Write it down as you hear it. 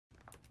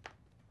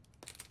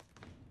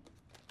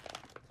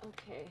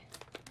Okay.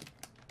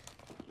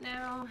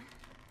 Now,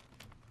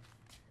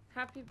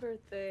 happy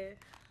birthday.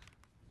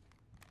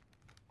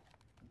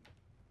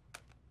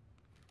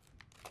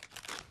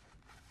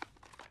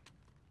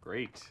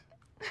 Great.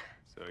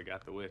 So I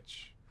got the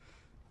witch.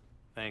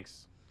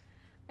 Thanks.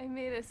 I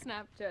made a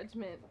snap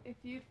judgment. If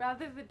you'd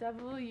rather the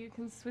devil, you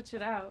can switch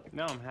it out.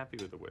 No, I'm happy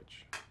with the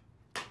witch.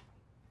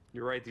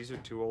 You're right, these are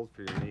too old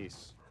for your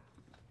niece.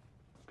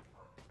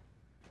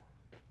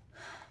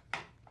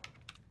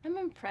 I'm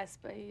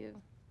impressed by you.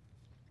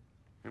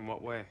 In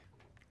what way?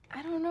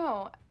 I don't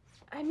know.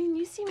 I mean,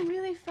 you seem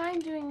really fine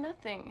doing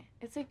nothing.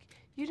 It's like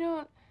you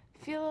don't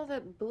feel all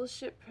that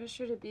bullshit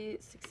pressure to be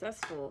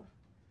successful.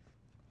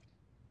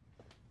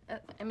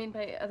 I mean,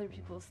 by other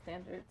people's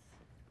standards.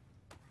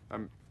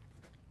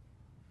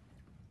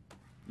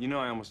 You know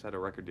I almost had a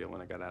record deal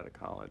when I got out of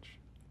college.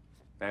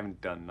 I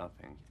haven't done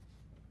nothing.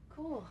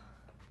 Cool.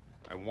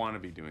 I want to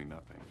be doing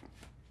nothing.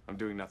 I'm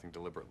doing nothing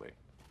deliberately.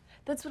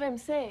 That's what I'm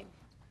saying.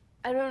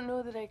 I don't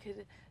know that I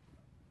could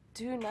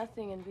do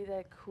nothing and be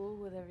that cool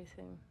with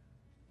everything.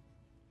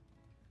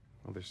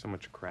 Well, there's so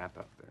much crap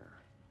out there.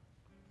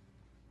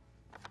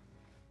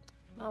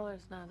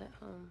 Mahler's not at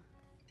home.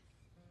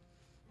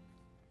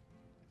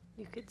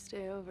 You could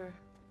stay over.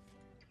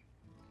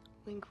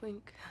 Wink,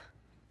 wink.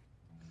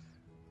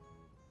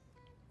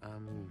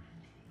 I'm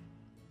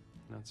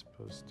not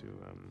supposed to,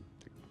 I'm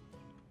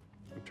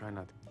trying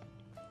not to.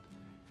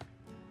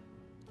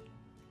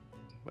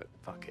 But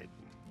fuck it.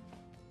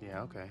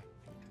 Yeah, okay.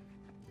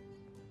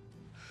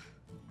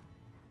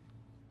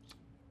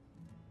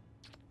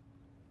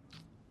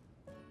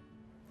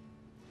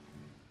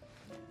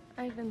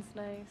 Ivan's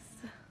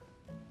nice.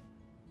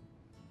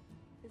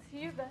 Is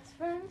he your best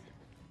friend?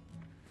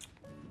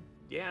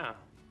 Yeah,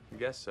 I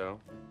guess so.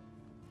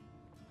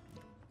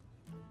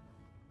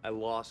 I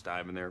lost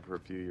Ivan there for a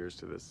few years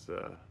to this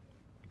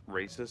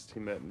racist he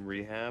met in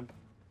rehab.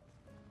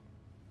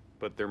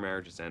 But their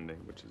marriage is ending,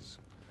 which is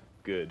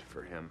good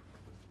for him.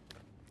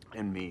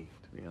 And me,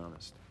 to be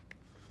honest.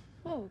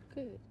 Oh,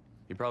 good.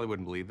 You probably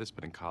wouldn't believe this,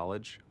 but in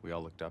college, we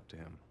all looked up to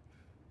him.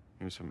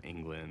 He was from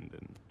England,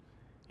 and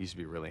he used to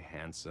be really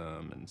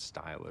handsome and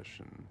stylish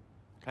and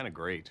kind of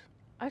great.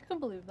 I can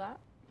believe that.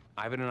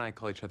 Ivan and I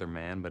call each other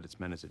man, but it's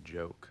meant as a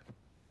joke.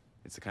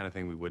 It's the kind of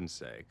thing we wouldn't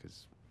say,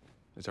 because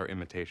it's our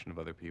imitation of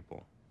other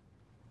people.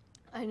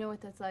 I know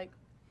what that's like.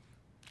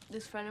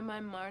 This friend of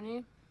mine,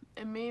 Marnie,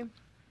 and me,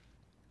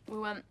 we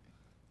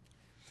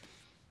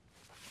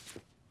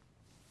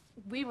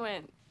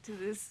went to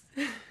this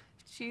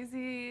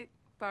cheesy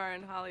bar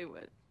in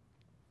Hollywood.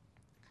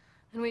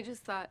 And we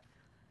just thought,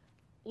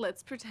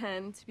 let's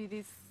pretend to be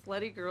these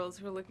slutty girls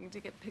who are looking to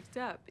get picked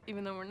up,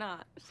 even though we're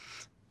not.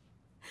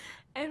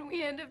 And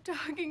we end up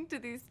talking to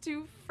these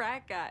two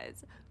frat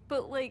guys,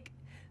 but like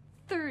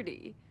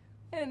 30.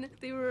 And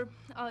they were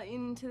all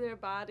into their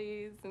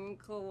bodies and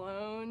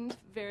cologne,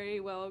 very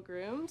well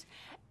groomed.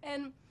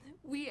 And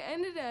we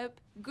ended up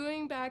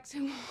going back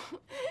to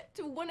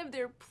one of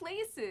their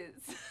places.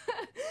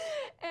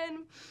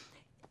 And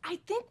I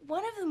think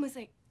one of them was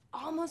like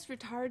almost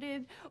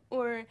retarded,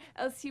 or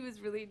else he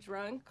was really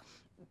drunk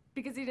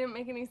because he didn't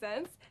make any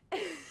sense.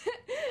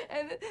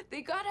 And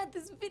they got out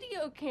this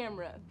video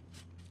camera.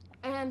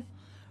 And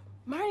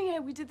Marty and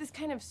I, we did this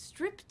kind of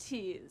strip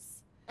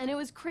tease. And it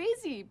was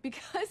crazy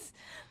because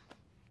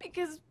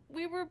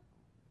we were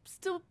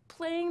still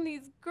playing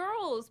these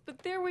girls, but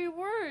there we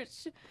were,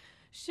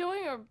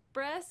 showing our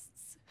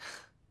breasts.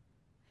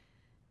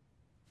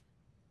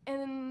 And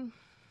then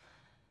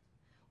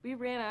we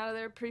ran out of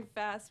there pretty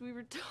fast. We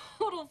were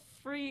total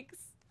freaks.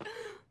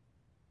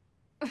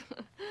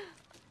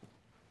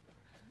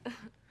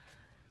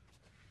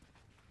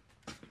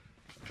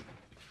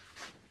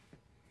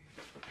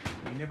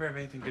 You never have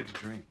anything good to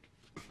drink.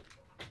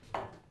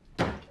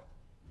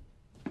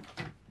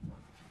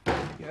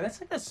 Yeah,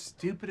 that's like the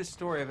stupidest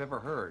story I've ever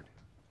heard.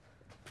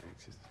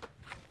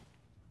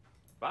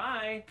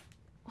 Bye.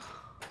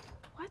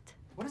 What?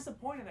 What is the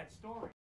point of that story?